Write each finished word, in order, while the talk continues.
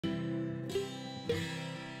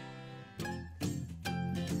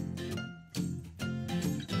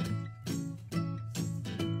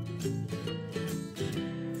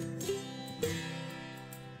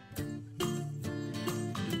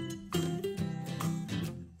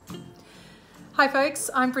Hi folks,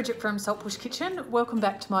 I'm Bridget from Saltbush Kitchen. Welcome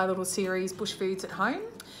back to my little series Bushfoods at Home,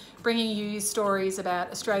 bringing you stories about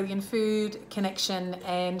Australian food, connection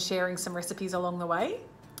and sharing some recipes along the way.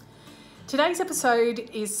 Today's episode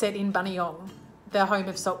is set in Buninyong, the home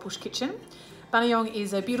of Saltbush Kitchen. Buninyong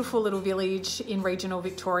is a beautiful little village in regional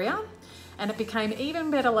Victoria, and it became even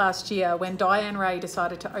better last year when Diane Ray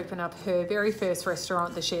decided to open up her very first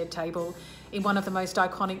restaurant, The Shared Table, in one of the most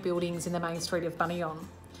iconic buildings in the main street of Buninyong.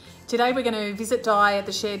 Today we're going to visit Di at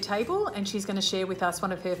The Shared Table and she's going to share with us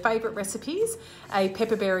one of her favourite recipes, a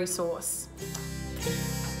pepperberry sauce.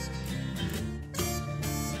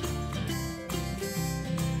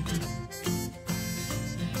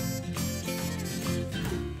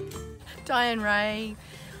 Diane Ray,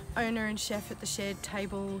 owner and chef at The Shared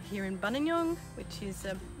Table here in Buninyong, which is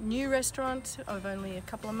a new restaurant of only a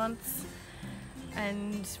couple of months.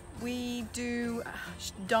 And we do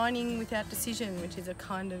dining without decision, which is a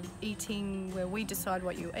kind of eating where we decide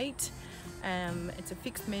what you eat. It's a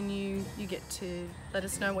fixed menu. You get to let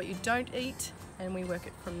us know what you don't eat and we work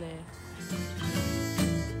it from there.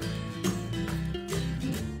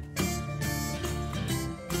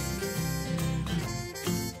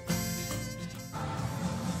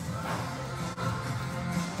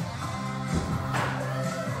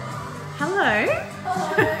 Hello.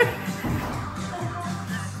 Hello.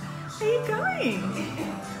 How are you going?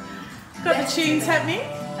 Got the tunes happening?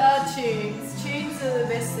 Tunes. Tunes are the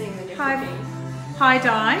best thing when you're cooking. Hi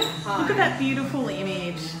Di. Hi. Look at that beautiful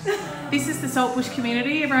image. This is the Saltbush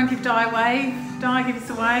community. Everyone give Di a wave. Di, give us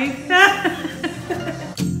a wave.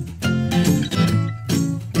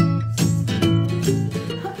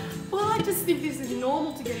 Well, I just think this is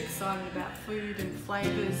normal to get excited about food and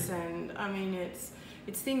flavours, and I mean it's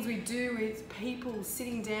things we do with people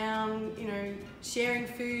sitting down, you know, sharing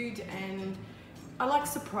food, and I like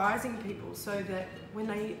surprising people so that when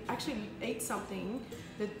they actually eat something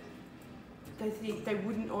that they think they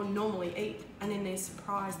wouldn't or normally eat, and then they're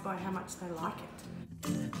surprised by how much they like it.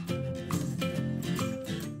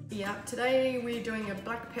 Yeah, today we're doing a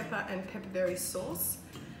black pepper and pepperberry sauce.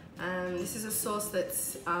 This is a sauce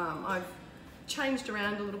that's I've changed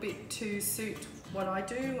around a little bit to suit what I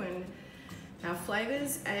do and our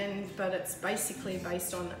flavours, but it's basically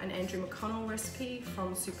based on an Andrew McConnell recipe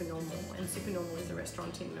from Supernormal, and Supernormal is a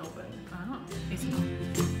restaurant in Melbourne. Oh,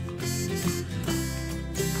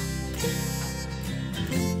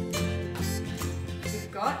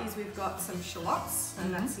 We've got some shallots,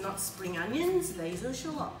 and that's not spring onions, these are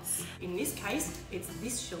shallots. In this case, it's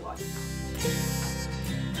this shallot.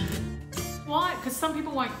 Why? Because some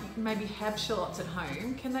people won't maybe have shallots at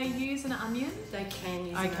home. Can they use an onion? They can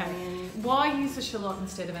use an onion. Why use a shallot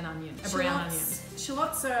instead of an onion, a brown onion?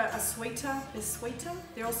 Shallots are sweeter. They're sweeter.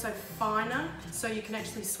 They're also finer, so you can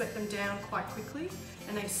actually sweat them down quite quickly,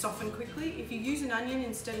 and they soften quickly. If you use an onion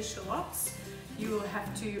instead of shallots, you will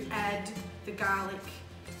have to add the garlic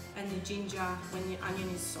and the ginger when your onion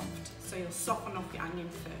is soft. So you'll soften off your onion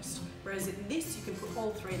first. Whereas in this, you can put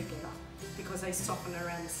all three together because they soften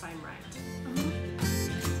around the same rate.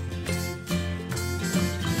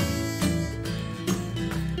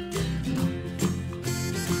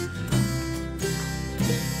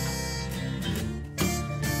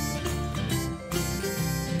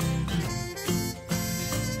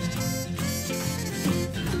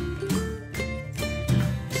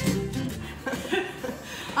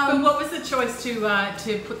 But what was the choice to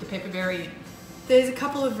put the pepperberry in? There's a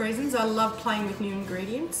couple of reasons. I love playing with new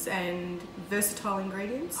ingredients and versatile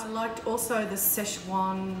ingredients. I liked also the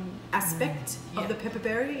Szechuan aspect of the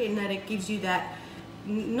pepperberry, in that it gives you that,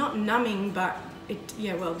 not numbing, but it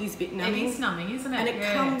is a bit numbing. It is numbing, isn't it?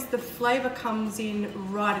 And the flavour comes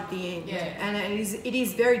in right at the end. Yeah. And it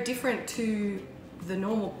is very different to the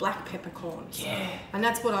normal black peppercorns. Yeah. And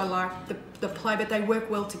that's what I like, the play, but they work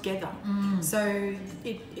well together. So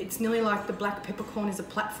it's nearly like the black peppercorn is a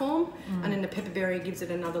platform, and then the pepperberry gives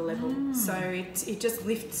it another level. So it just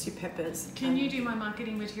lifts your peppers. Can you do my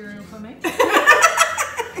marketing material for me?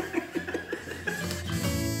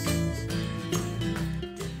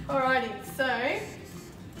 Alrighty,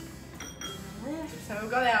 so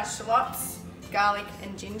we've got our shallots, garlic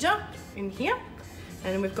and ginger in here.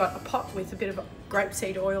 And we've got a pot with a bit of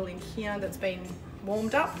grapeseed oil in here that's been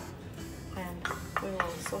warmed up, and we will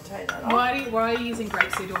saute that up. Why are you using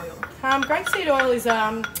grapeseed oil? Grapeseed oil is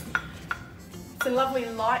it's a lovely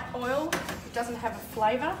light oil. It doesn't have a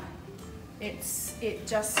flavour. It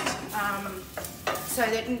just so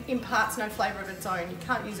that it imparts no flavour of its own. You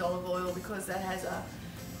can't use olive oil because that has a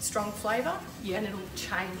strong flavour, and it'll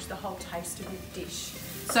change the whole taste of your dish.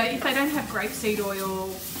 So if they don't have grapeseed oil,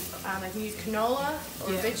 They can use canola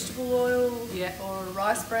or Yeah. vegetable oil Yeah. or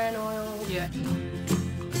rice bran oil. Yeah.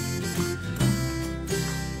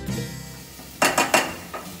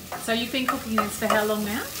 So you've been cooking this for how long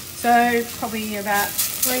now? So probably about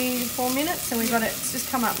 3 to 4 minutes, and we've got it, it's just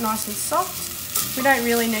come up nice and soft. We don't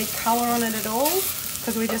really need colour on it at all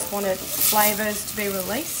because we just wanted flavours to be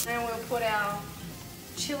released. Now we'll put our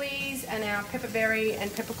chilies and our pepperberry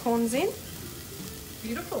and peppercorns in.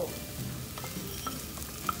 Beautiful.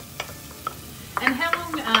 And how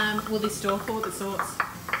long will this store for, the sauce?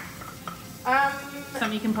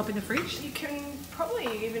 Something you can pop in the fridge? You can probably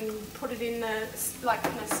even put it in a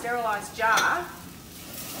sterilised jar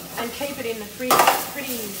and keep it in the fridge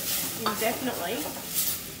pretty indefinitely.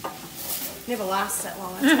 Never lasts that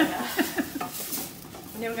long, I tell you.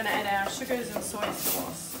 And then we're going to add our sugars and soy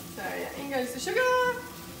sauce. So in goes the sugar.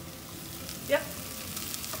 Yep.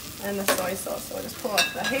 And the soy sauce. So I'll just pull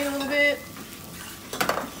off the heat a little bit.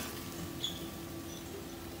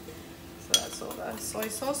 So that's all the soy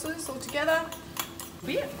sauces all together.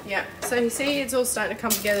 Yeah. Yeah. So you see it's all starting to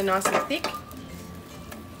come together nice and thick.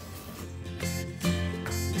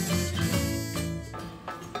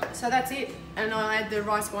 So that's it. And I'll add the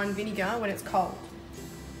rice wine vinegar when it's cold.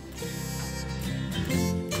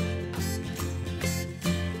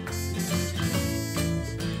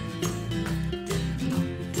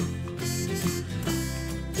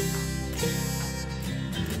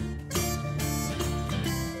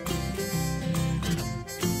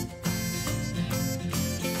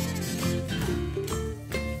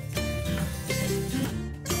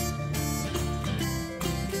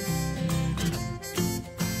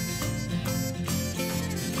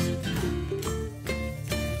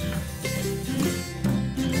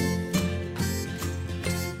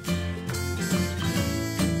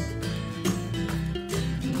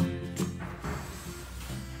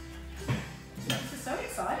 This is so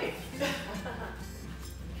exciting.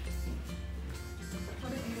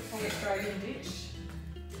 What a beautiful Australian dish.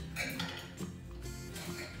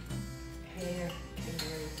 Pear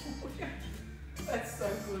kangaroo. That's so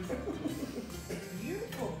good.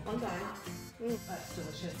 Beautiful. I'm done. That's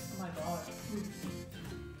delicious. Oh my god.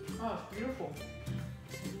 Oh, it's beautiful.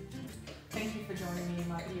 Thank you for joining me in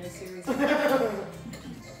my video series. I'm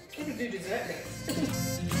gonna do dessert next.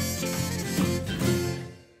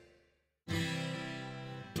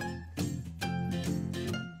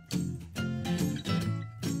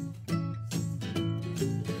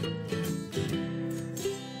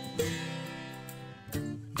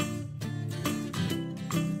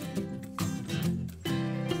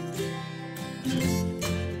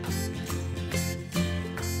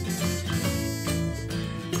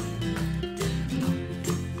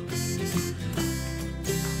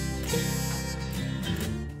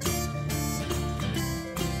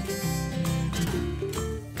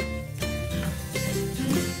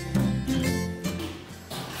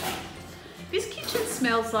 This kitchen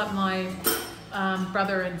smells like my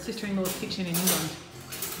brother and sister-in-law's kitchen in England.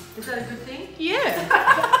 Is that a good thing? Yeah.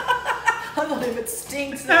 I thought if it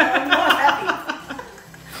stinks, then I'm not happy.